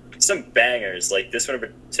 and some bangers, like this one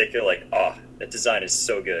in particular, like, that design is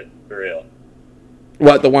so good, for real.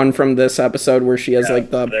 What, the one from this episode where she has,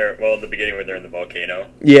 like, the... in the beginning when they're in the volcano.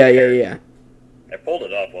 Yeah. I pulled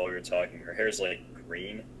it up while we were talking. Her hair's, like,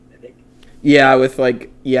 green, I think. Yeah, with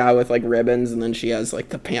ribbons, and then she has, like,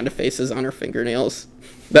 the panda faces on her fingernails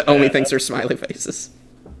that only thinks are smiley faces.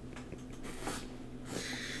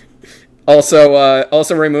 Also,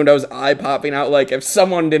 Raimundo's eye popping out, like, if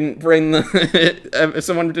someone didn't forget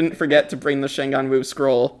to bring the Shenganwu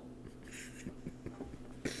scroll.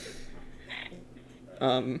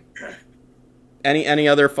 Any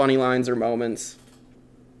other funny lines or moments?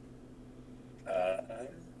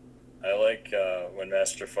 I like when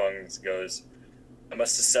Master Feng goes, I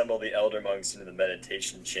must assemble the elder monks into the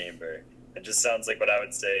meditation chamber. It just sounds like what I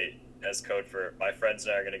would say as code for my friends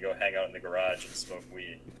and I are going to go hang out in the garage and smoke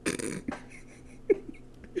weed.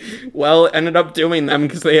 Well, ended up doing them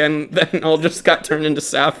because then all just got turned into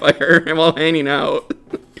sapphire while hanging out.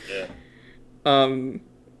 Yeah.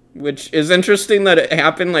 Which is interesting that it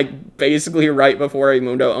happened, like, basically right before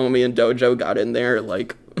Raimundo, Omi, and Dojo got in there,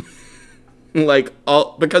 like,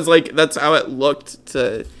 because, like, that's how it looked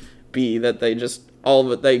to be, that they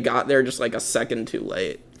got there just, like, a second too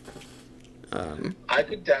late. I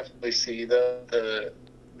could definitely see the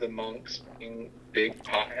monks being big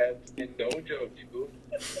potheads in Dojo too,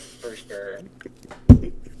 for sure.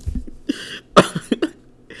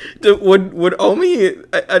 Would Omi?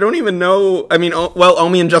 I don't even know. I mean,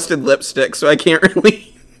 Omi ingested lipstick, so I can't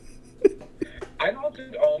really. I don't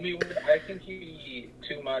think Omi would. I think he'd be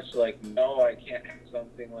too much like, no, I can't have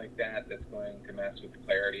something like that that's going to mess with the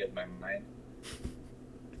clarity of my mind.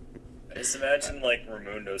 I just imagine, like,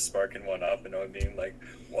 Raimundo sparking one up and Omi being like,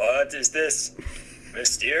 what is this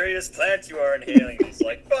mysterious plant you are inhaling? He's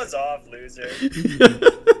like, buzz off, loser.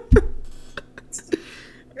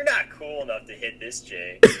 You're not cool enough to hit this,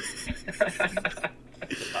 Jay.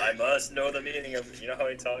 I must know the meaning of... You know how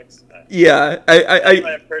he talks? Yeah, When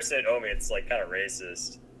I impersonate Omi, it's, like, kind of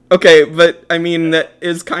racist. Okay, but, I mean, that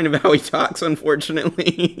is kind of how he talks,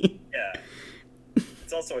 unfortunately. Yeah.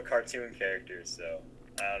 It's also a cartoon character, so...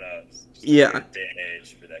 I don't know. It's just Yeah. a good day and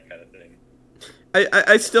age for that kind of thing.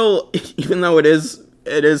 I still, even though it is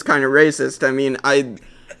kind of racist,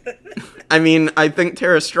 I think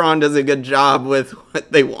Tara Strong does a good job with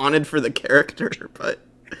what they wanted for the character, but...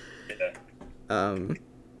 Yeah.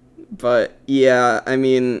 But, yeah, I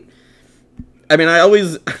mean, I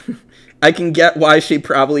always... I can get why she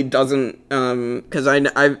probably doesn't, because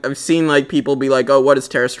I've seen, like, people be like, oh, what is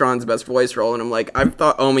Tara Strong's best voice role? And I'm like, I've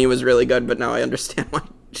thought Omi was really good, but now I understand why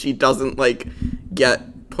she doesn't, like,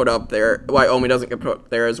 get put up there, why Omi doesn't get put up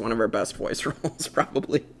there as one of her best voice roles,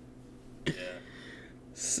 probably. Yeah.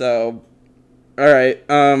 So, alright,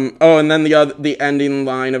 and then the ending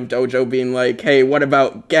line of Dojo being like, hey, what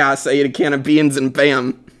about gas? I ate a can of beans and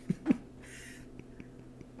bam.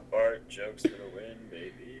 Fart jokes for the win,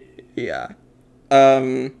 baby. Yeah.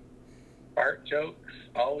 Fart jokes.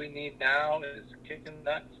 All we need now is kicking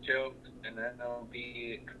nuts jokes, and then it'll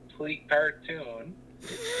be a complete cartoon.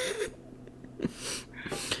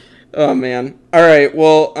 Oh, man. Alright,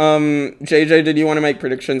 well, JJ, did you want to make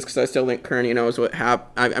predictions? Because I still think Kearney knows what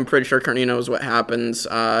I'm pretty sure Kearney knows what happens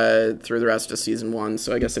through the rest of Season 1,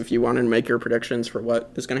 so I guess if you wanted to make your predictions for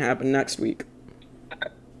what is going to happen next week.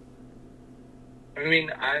 I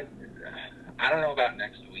mean, I don't know about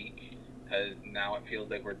next week, because now it feels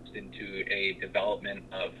like we're into a development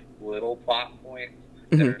of little plot points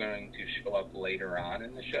that are going to show up later on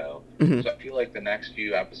in the show. So I feel like the next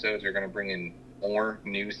few episodes are going to bring in more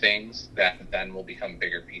new things that then will become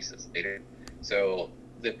bigger pieces later. So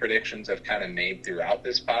the predictions I've kind of made throughout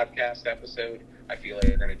this podcast episode, I feel like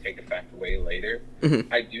they're going to take effect way later.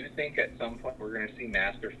 Mm-hmm. I do think at some point we're going to see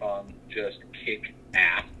Master Fung just kick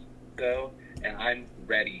ass, though, and I'm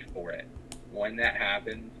ready for it. When that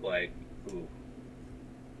happens, like, ooh.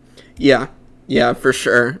 Yeah, for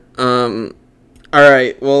sure. All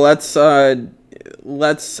right, well, let's I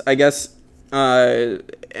guess,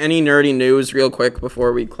 any nerdy news real quick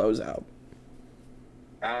before we close out?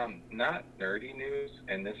 Not nerdy news,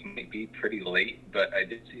 and this might be pretty late, but I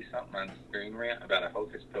did see something on Screen Rant about a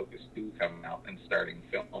Hocus Pocus 2 coming out and starting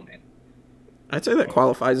filming. I'd say that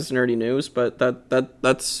qualifies as nerdy news, but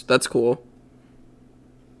that's cool.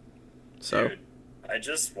 So, dude, I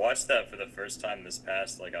just watched that for the first time this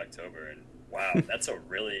past October, and wow, that's a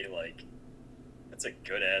really that's a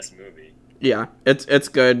good ass movie. Yeah, it's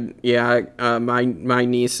good. Yeah, my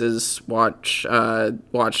nieces watched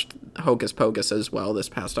Hocus Pocus as well this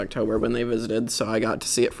past October when they visited, so I got to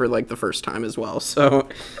see it for the first time as well. So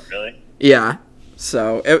really, yeah,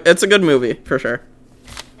 so it's a good movie for sure.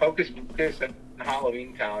 Hocus Pocus and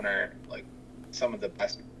Halloween Town are some of the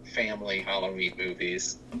best family Halloween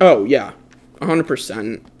movies. Oh yeah,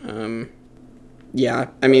 100%. Yeah,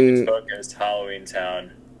 I mean, Hocus, Halloween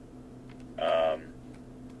Town,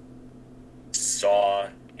 Saw,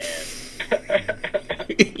 and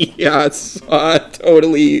yeah, it's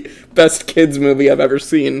totally best kids movie I've ever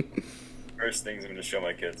seen. First things I'm going to show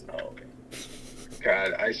my kids in Halloween.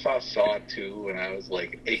 God, I saw Saw 2 when I was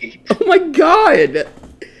 8. Oh my god!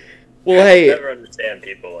 Well, hey. I never understand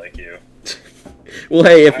people like you. Well,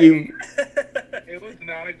 hey, if you... It was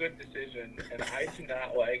not a good decision, and I do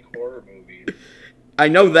not like horror movies. I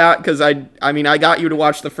know that because I got you to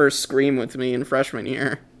watch the first Scream with me in freshman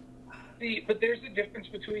year. See, but there's a difference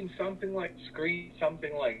between something like Scream,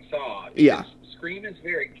 something like Saw. Yeah. Scream is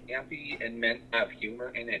very campy and meant to have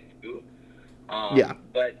humor in it too. Yeah.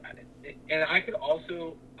 But, and I could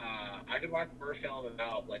also, I could watch a horror film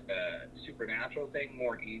about a supernatural thing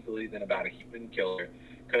more easily than about a human killer,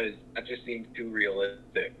 because that just seems too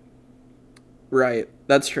realistic. Right,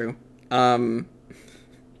 that's true. The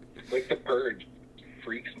Purge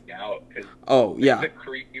freaks me out because yeah, it's a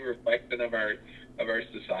creepy reflection of our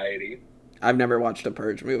society. I've never watched a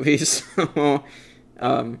Purge movie, so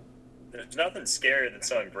there's nothing scarier than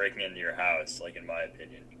someone breaking into your house, in my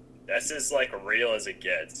opinion. That's as real as it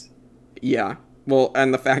gets. Yeah, well,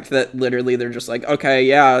 and the fact that literally they're just okay,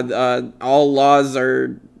 yeah, all laws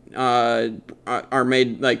are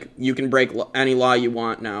made you can break any law you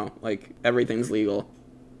want now, everything's legal.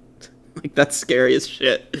 That's scary as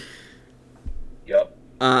shit. Yep.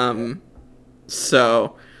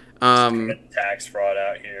 So, tax fraud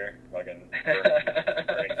out here, fucking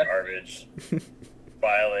burning garbage,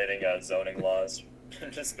 violating zoning laws,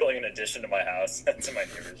 just building an addition to my house, to my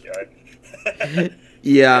neighbor's yard.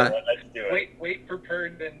 Yeah. Wait for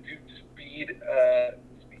Purge and do speed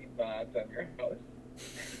mods on your house.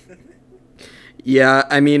 Yeah,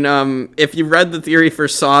 I mean, if you read the theory for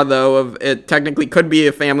Saw, though, of it technically could be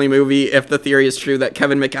a family movie if the theory is true that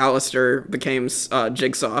Kevin McAllister became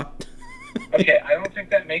Jigsaw. Okay, I don't think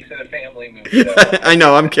that makes it a family movie, though. I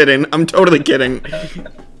know, I'm kidding. I'm totally kidding. I'm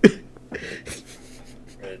going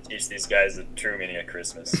to teach these guys the true meaning of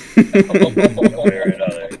Christmas. God.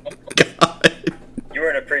 You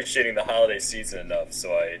weren't appreciating the holiday season enough,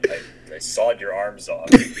 so I sawed your arms off.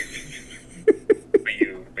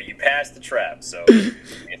 But you passed the trap, so you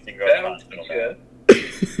can go to the hospital now.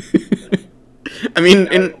 I mean,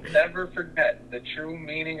 I'll never forget the true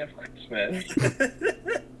meaning of Christmas.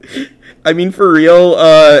 I mean, for real,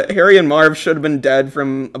 Harry and Marv should have been dead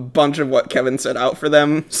from a bunch of what Kevin set out for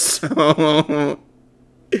them. So,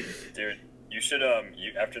 dude, you should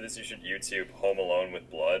after this you should YouTube Home Alone with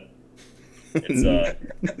Blood. It's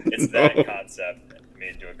that concept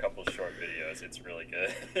made into a couple short videos. It's really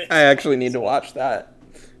good. I actually need to watch that.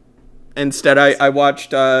 Instead, I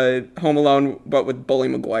watched Home Alone, but with Bully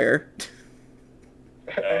Maguire.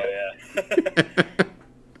 Oh, yeah.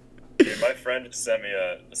 Dude, my friend just sent me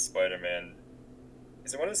a Spider-Man.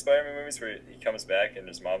 Is it one of the Spider-Man movies where he comes back and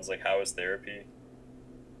his mom's like, "How was therapy?"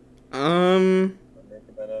 That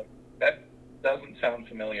doesn't sound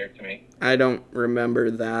familiar to me. I don't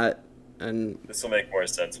remember that. And this will make more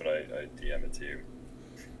sense when I DM it to you.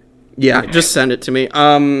 Yeah, just send it to me.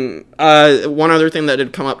 One other thing that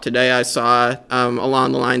had come up today, I saw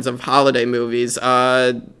along the lines of holiday movies.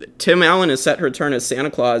 Tim Allen is set to return as Santa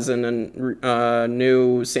Claus in a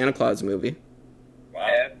new Santa Claus movie. Wow.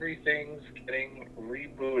 Everything's getting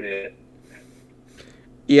rebooted.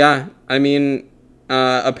 Yeah, I mean,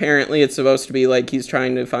 apparently it's supposed to be he's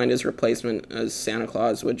trying to find his replacement as Santa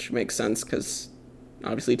Claus, which makes sense because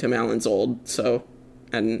obviously Tim Allen's old. So,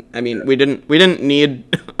 and I mean, we didn't need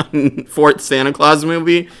fourth Santa Claus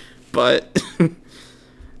movie, but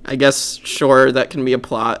I guess, sure, that can be a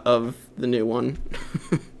plot of the new one.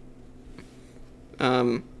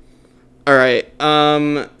 All right.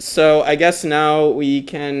 So I guess now we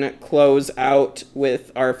can close out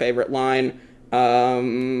with our favorite line.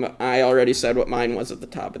 I already said what mine was at the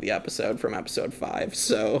top of the episode from episode 5,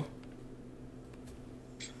 so...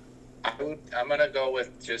 I'm going to go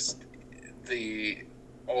with just the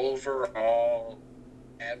overall,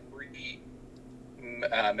 every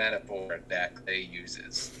metaphor that Clay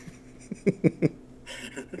uses.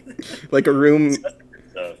 Like a room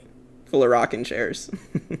full of rocking chairs.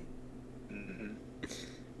 Mm-hmm.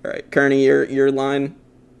 All right, Kearney, your line.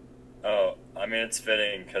 Oh, I mean, it's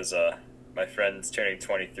fitting because my friend's turning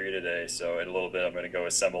 23 today, so in a little bit I'm going to go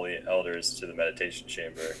assemble the elders to the meditation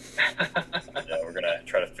chamber. We're going to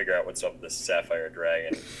try to figure out what's up with this sapphire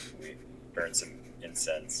dragon. We burn some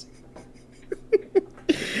incense.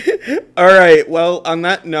 All right, well, on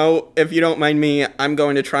that note, if you don't mind me, I'm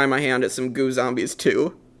going to try my hand at some Goo Zombies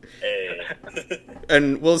 2. Hey.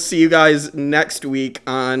 And we'll see you guys next week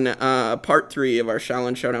on part 3 of our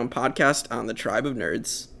Xiaolin Showdown podcast on the Tribe of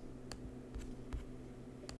Nerds.